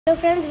Hello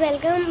friends,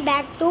 welcome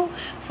back to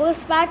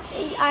first part.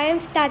 I am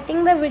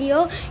starting the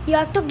video. You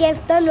have to guess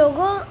the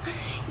logo.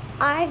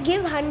 I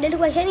give 100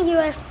 questions. You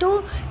have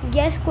to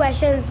guess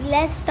questions.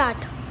 Let's start.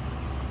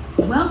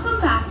 Welcome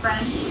back,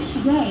 friends.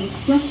 Today,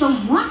 guess the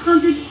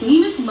 100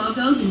 famous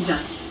logos in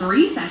just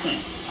 3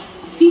 seconds.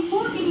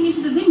 Before getting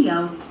into the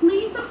video,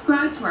 please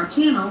subscribe to our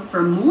channel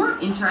for more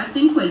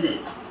interesting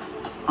quizzes.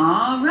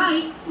 All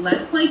right,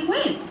 let's play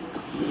quiz.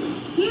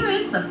 Here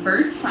is the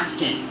first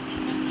question.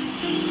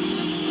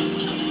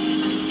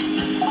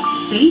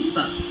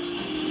 Facebook.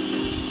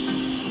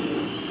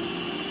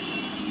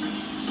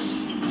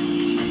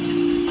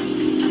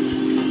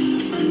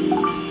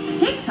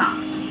 TikTok.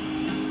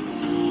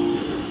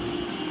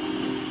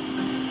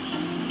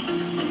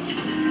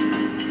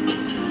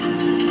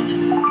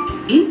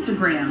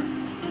 Instagram.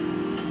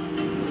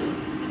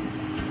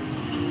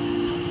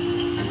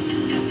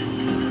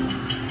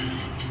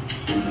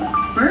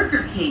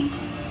 Burger King.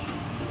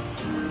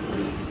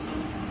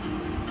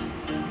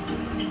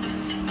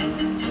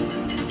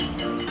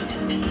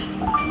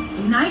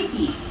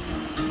 Nike.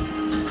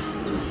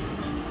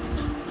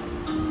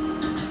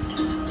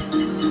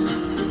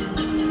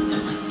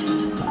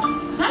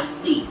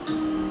 Pepsi.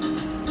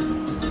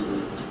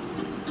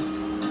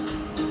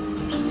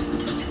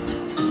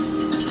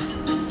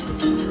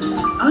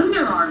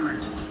 Under Armour.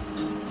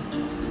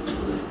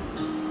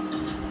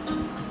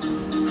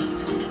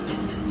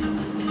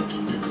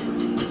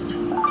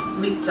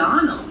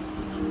 McDonald's.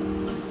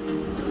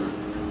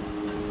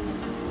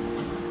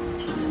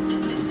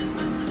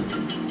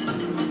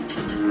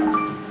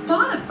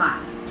 Spotify.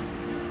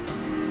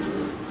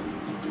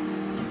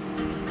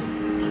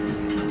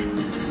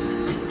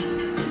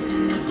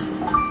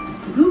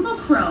 Google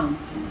Chrome.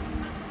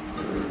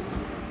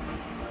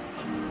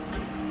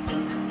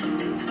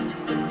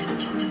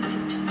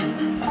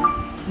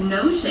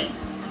 Notion.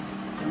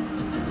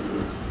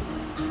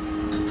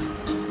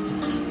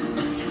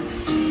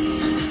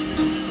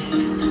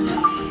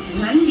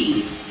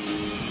 Wendy's.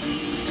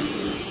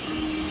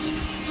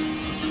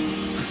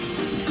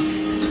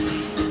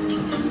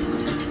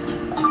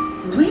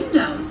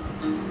 Windows.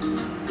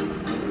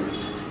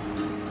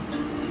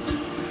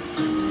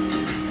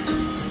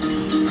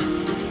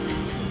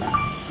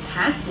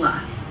 Tesla.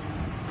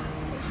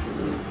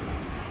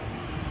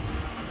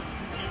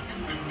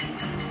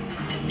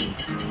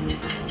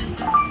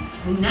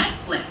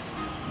 Netflix.